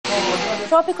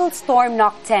Tropical storm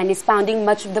Nock-Ten is pounding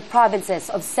much of the provinces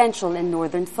of central and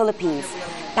northern Philippines.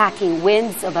 Packing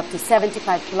winds of up to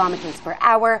 75 kilometers per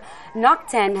hour,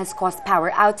 Nock-Ten has caused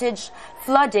power outage,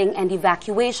 flooding and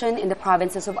evacuation in the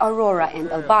provinces of Aurora and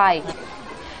Albay.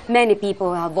 Many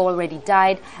people have already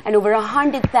died and over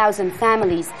 100,000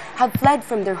 families have fled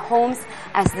from their homes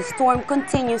as the storm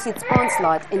continues its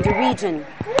onslaught in the region.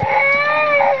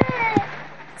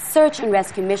 Search and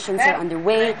rescue missions are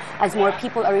underway as more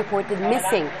people are reported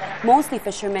missing, mostly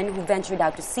fishermen who ventured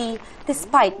out to sea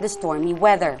despite the stormy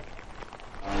weather.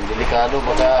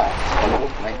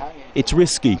 It's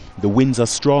risky. The winds are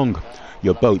strong.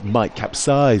 Your boat might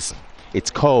capsize.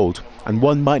 It's cold and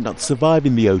one might not survive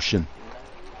in the ocean.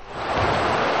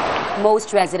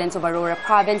 Most residents of Aurora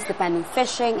province depend on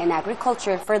fishing and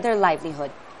agriculture for their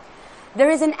livelihood. There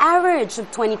is an average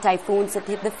of 20 typhoons that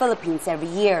hit the Philippines every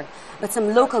year, but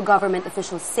some local government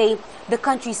officials say the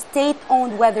country's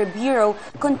state-owned weather bureau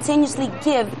continuously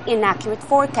give inaccurate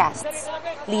forecasts,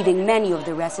 leaving many of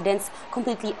the residents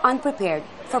completely unprepared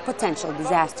for potential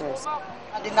disasters.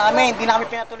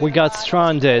 We got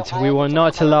stranded. We were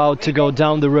not allowed to go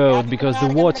down the road because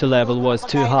the water level was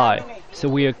too high, so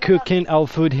we are cooking our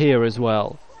food here as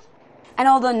well. And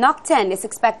although Nock-Ten is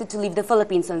expected to leave the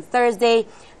Philippines on Thursday,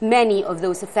 many of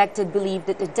those affected believe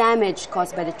that the damage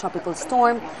caused by the tropical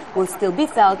storm will still be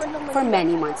felt for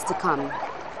many months to come.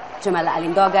 Jamela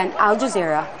Alindogan, Al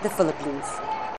Jazeera, the Philippines.